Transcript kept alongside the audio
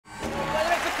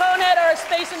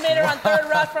animator on Third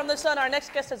Rock from the Sun. Our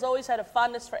next guest has always had a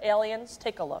fondness for aliens.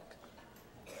 Take a look.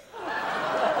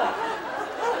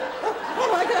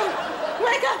 Oh my God!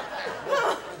 Wake up!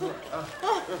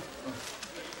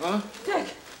 Huh? Dick,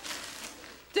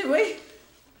 did we?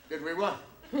 Did we what?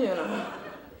 You know.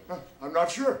 I'm not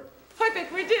sure. I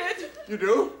think we did. You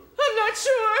do? I'm not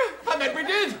sure. I bet we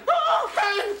did. Oh.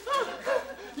 Hey,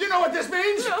 you know what this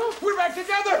means? No. We're back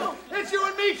together. No. It's you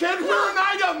and me, kid. No. We're an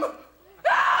item. Help!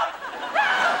 Help!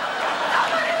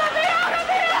 Somebody let me out of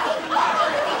here!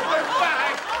 We're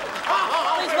back.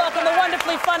 Please welcome the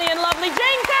wonderfully funny and lovely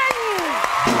Jane Curtin.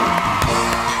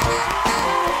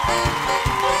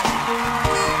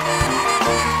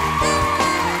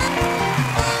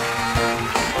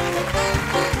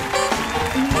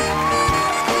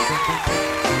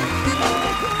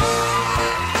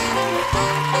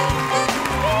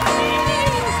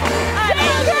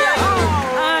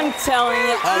 Telling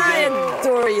you, I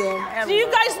adore you. Do you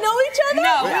guys know each other?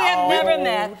 No, we have never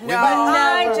met. No. But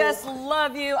I just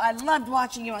love you. I loved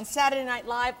watching you on Saturday Night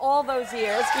Live all those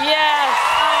years. Yes.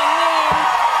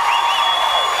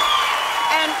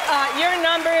 And your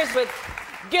numbers with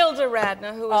Gilda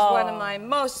Radner, who is one of my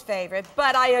most favorite.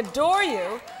 But I adore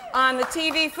you on the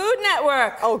TV Food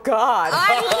Network. Oh, God.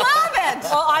 I love it.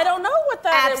 Well, I don't know what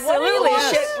that is. What do you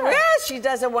Absolutely. do? She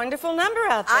does a wonderful number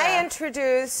out there. I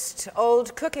introduced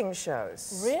old cooking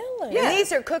shows. Really? And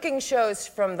these are cooking shows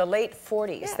from the late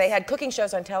 40s. Yes. They had cooking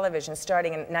shows on television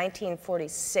starting in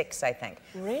 1946, I think.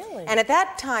 Really? And at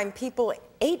that time, people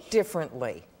ate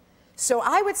differently. So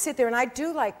I would sit there and I'd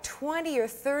do like 20 or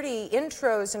 30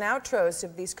 intros and outros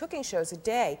of these cooking shows a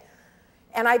day.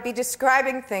 And I'd be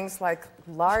describing things like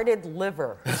larded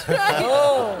liver.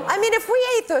 Oh. I mean, if we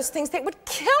ate those things, they would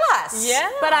kill us. Yeah.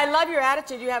 But I love your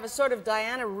attitude. You have a sort of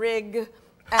Diana Rigg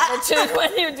attitude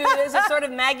when you do this. A sort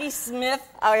of Maggie Smith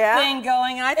thing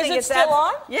going. And I think it it's still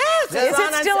on? Yes. Is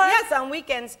it still on? Yes, on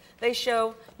weekends they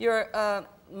show your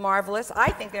marvelous,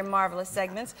 I think they're marvelous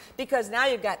segments, because now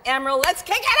you've got Emerald, let's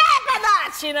kick it up a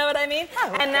notch, you know what I mean?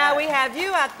 And now we have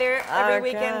you out there every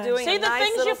weekend doing See a the nice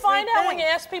things little you find sweet out thing. when you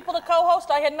ask people to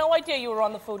co-host. I had no idea you were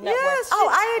on the Food Network. Yes.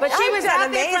 But She I've was done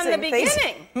out there from the amazing things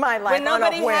beginning. in my life When on a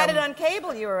nobody had whim. it on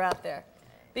cable, you were out there.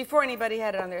 Before anybody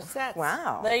had it on their sets.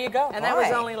 Wow. There you go. And that was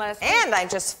Boy. only last week. And I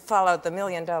just followed the $1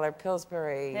 Million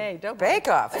Pillsbury Hey,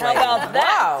 Bake-Off. How about that?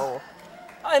 Wow.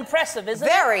 Oh, impressive, isn't it?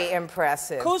 Very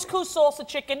impressive. Couscous salsa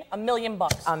chicken, $1 million.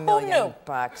 $1 million. Who knew?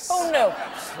 Bucks. Who knew?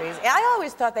 Jeez. I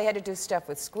always thought they had to do stuff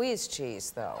with squeezed cheese,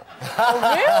 though.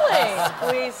 Oh,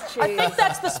 really? Squeezed cheese. I think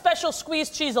that's the special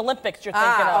squeezed cheese Olympics you're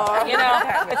thinking of. okay. You know,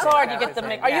 Okay. it's hard. You get the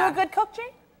mix. Are you a good cook, Jane?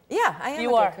 Yeah, I am. You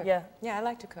a good are, cook. yeah. Yeah, I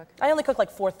like to cook. I only cook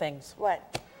like 4 things.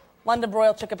 What? London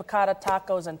broiled chicken piccata,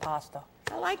 tacos, and pasta.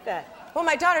 I like that. Well,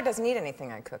 my daughter doesn't eat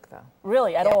anything I cook, though.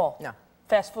 Really, at Yeah, all? no.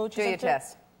 Fast food? Do she's your into?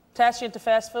 test. Tess, you into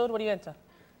fast food? What are you into?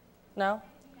 No?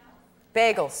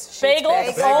 Bagels. She eats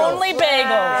Bagels? bagels. Only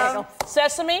bagels.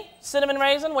 Sesame? Cinnamon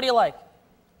raisin? What do you like?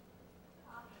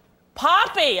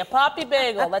 Poppy, a poppy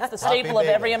bagel. That's the staple of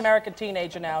every American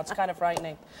teenager now. It's kind of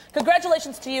frightening.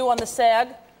 Congratulations to you on the SAG.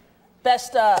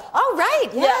 Best, Oh, right.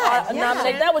 Yeah.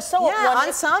 nominated. That was so Yeah, wonderful.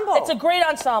 ensemble. It's a great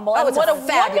ensemble. Oh, and it's what a a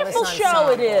fabulous wonderful show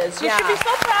it ensemble. is. You Yeah. should be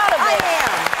so proud of I it.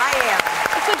 am.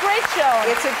 It's a great show.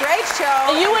 It's a great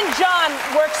show. And you and John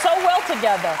work so well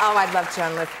together. Oh, I love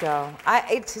John Lithgow.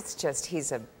 It's just,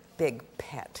 he's a big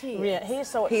pet. Yeah, he's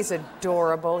so... He's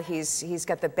adorable. He's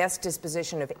got the best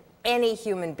disposition of any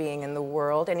human being in the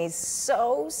world, and he's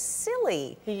so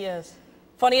silly. He is.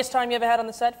 Funniest time you ever had on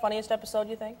the set? Funniest episode,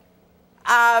 you think?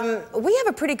 We have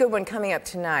a pretty good one coming up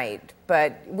tonight,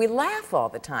 but we laugh all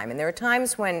the time. And there are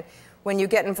times when you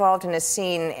get involved in a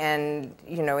scene and,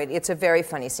 you know, it's a very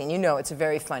funny scene. You know it's a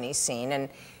very funny scene,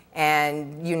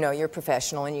 and you know you're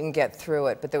professional and you can get through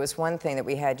it. But there was one thing that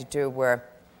we had to do where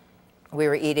we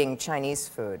were eating Chinese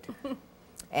food.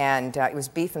 And it was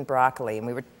beef and broccoli, and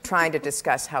we were trying to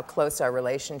discuss how close our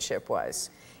relationship was.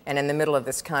 And in the middle of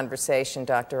this conversation,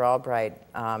 Dr. Albright,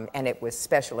 and it was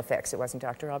special effects, it wasn't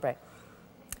Dr. Albright,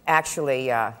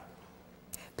 actually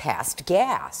passed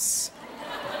gas.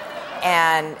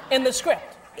 And In the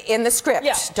script. in the script,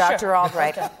 Yeah, Dr. sure.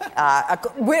 Albright,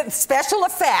 with special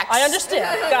effects. I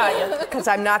understand. Got you. Because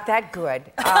I'm not that good.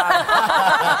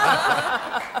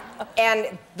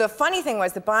 And the funny thing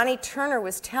was that Bonnie Turner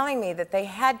was telling me that they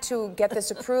had to get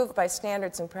this approved by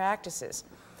standards and practices.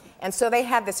 And so they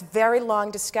had this very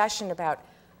long discussion about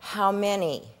how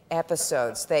many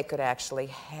episodes they could actually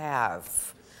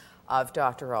have of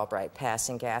Dr. Albright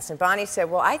passing gas. And Bonnie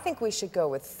said, well, I think we should go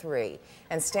with 3.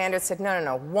 And Standard said,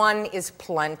 no, 1 is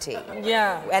plenty.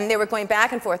 Yeah. And they were going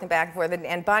back and forth and back and forth.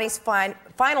 And Bonnie's final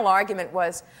final argument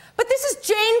was, but this is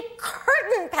Jane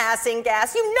Curtin passing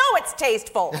gas. You know it's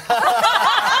tasteful.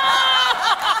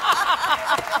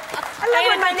 I love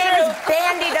when my name is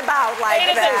bandied about like Ain't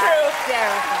it that. the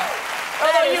truth?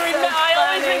 Although I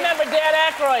always funny. remember Dan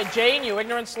Aykroyd, Jane, you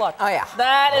ignorant slut. Oh, yeah.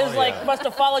 That is must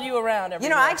have followed you around everywhere. You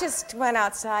know, I just went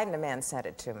outside and a man said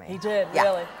it to me. He did, Yeah.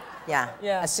 really. Yeah.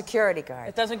 Yeah. A security guard.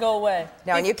 It doesn't go away.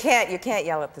 No, and you can't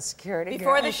yell at the security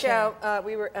Before guard. the show,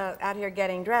 we were out here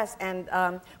getting dressed, and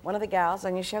one of the gals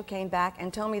on your show came back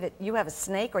and told me that you have a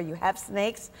snake, or you have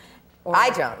snakes. Or I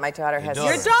don't. My daughter has. Your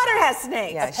daughter has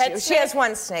snakes. Yeah, pet she has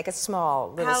one snake, a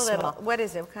small, little How small. little? What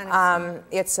is it? What kind of snake?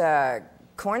 It's a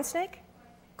corn snake.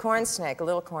 Corn snake, a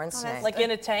little corn snake. Like in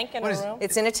a tank in a room?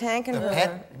 It's in a tank in a room. Pet?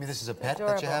 I mean, this is a pet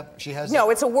that you have? She has? No,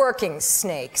 it's a working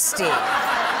snake, Steve.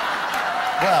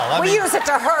 Well, I We mean, use it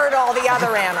to herd all the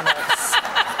other animals.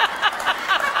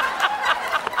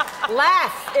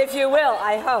 Laugh, if you will,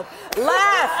 I hope.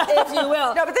 Laugh, if you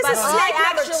will. No, but this is snake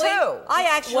number two. I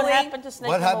actually. What happened to snake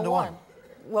what happened number to one?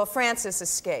 Well, Frances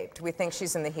escaped. We think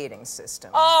she's in the heating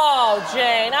system. Oh,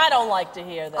 Jane, I don't like to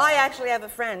hear that. I actually have a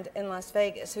friend in Las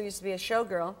Vegas who used to be a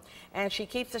showgirl, and she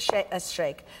keeps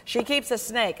She keeps a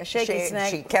snake, a shaky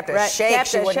snake. She kept a shake.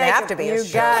 She wouldn't have to be a You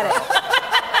shake. got it.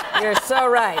 You're so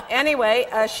right. Anyway,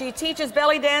 she teaches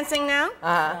belly dancing now,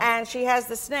 and she has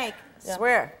the snake,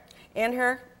 swear, in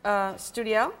her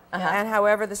studio. And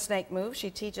however the snake moves, she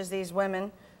teaches these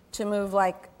women to move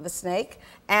like the snake.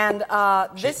 And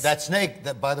that snake,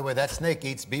 by the way, that snake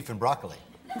eats beef and broccoli.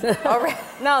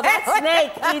 No, that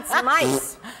snake eats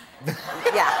mice.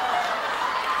 Yeah.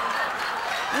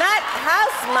 Not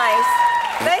house mice.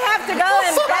 They have to go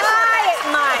and buy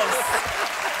mice.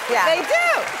 Yeah. They do.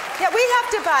 Yeah, we have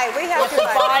to buy.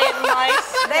 Buy it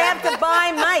mice. They have to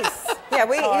buy mice. Yeah,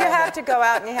 you have to go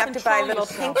out and you have to buy little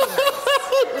pink mice.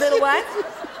 Little what?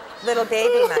 Little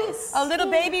baby mice. Oh, little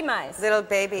baby mice. Little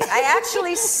baby. I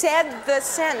actually said the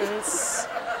sentence,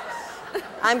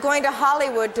 I'm going to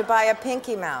Hollywood to buy a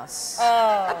pinky mouse.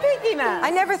 A pinky mouse. I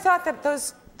never thought that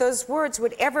those words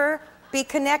would ever be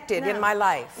connected in my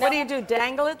life. What do you do?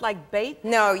 Dangle it like bait?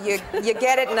 No, you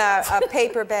get it in a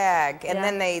paper bag, and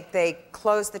then they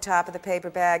close the top of the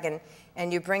paper bag,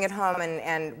 and you bring it home,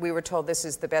 and we were told this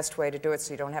is the best way to do it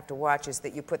so you don't have to watch, is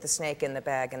that you put the snake in the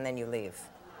bag and then you leave.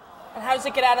 And how does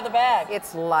it get out of the bag?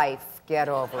 It's life. Get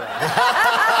over it. Ain't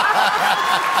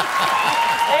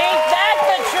that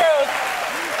the truth?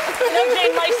 You know,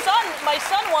 Jane, my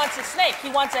son wants a snake. He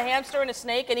wants a hamster and a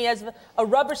snake, and he has a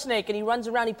rubber snake, and he runs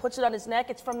around, he puts it on his neck.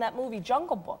 It's from that movie,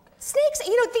 Jungle Book. Snakes,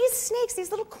 you know, these snakes, these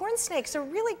little corn snakes are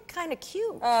really kind of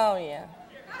cute. Oh, yeah.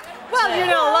 Well, you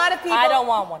know, a lot of people. I don't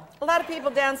want one. A lot of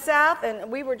people down south, and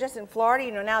we were just in Florida,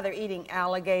 you know, now they're eating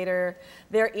alligator,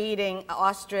 they're eating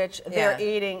ostrich, they're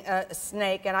eating a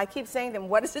snake, and I keep saying to them,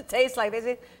 what does it taste like? They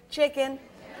say, chicken.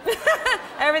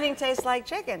 Everything tastes like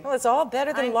chicken. Well, it's all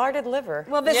better than larded liver.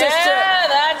 Well, this is true. Yeah,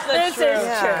 that's the This truth.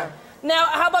 is true. Now,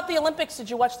 how about the Olympics? Did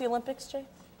you watch the Olympics, Jane?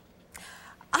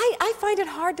 I find it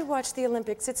hard to watch the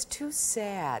Olympics. It's too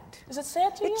sad. Is it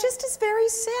sad to you? It just is very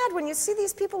sad when you see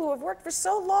these people who have worked for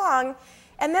so long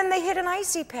and then they hit an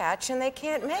icy patch and they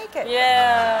can't make it.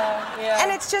 Yeah, yeah.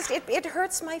 And it's just, it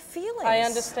hurts my feelings. I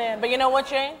understand. But you know what,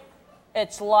 Jane?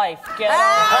 It's life. Get over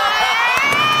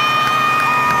it.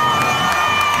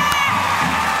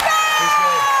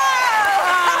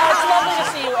 It's lovely to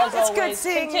see you, as It's always. good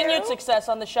seeing Continued you. success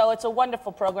on the show. It's a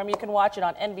wonderful program. You can watch it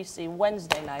on NBC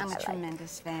Wednesday nights. I'm a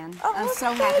tremendous fan. Oh, I'm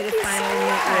so thank happy to you finally so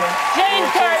meet you. Jane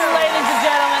Curtin, ladies and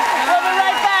gentlemen. We'll be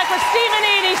right back with Stephen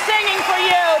Eady singing for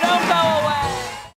you. Don't go away.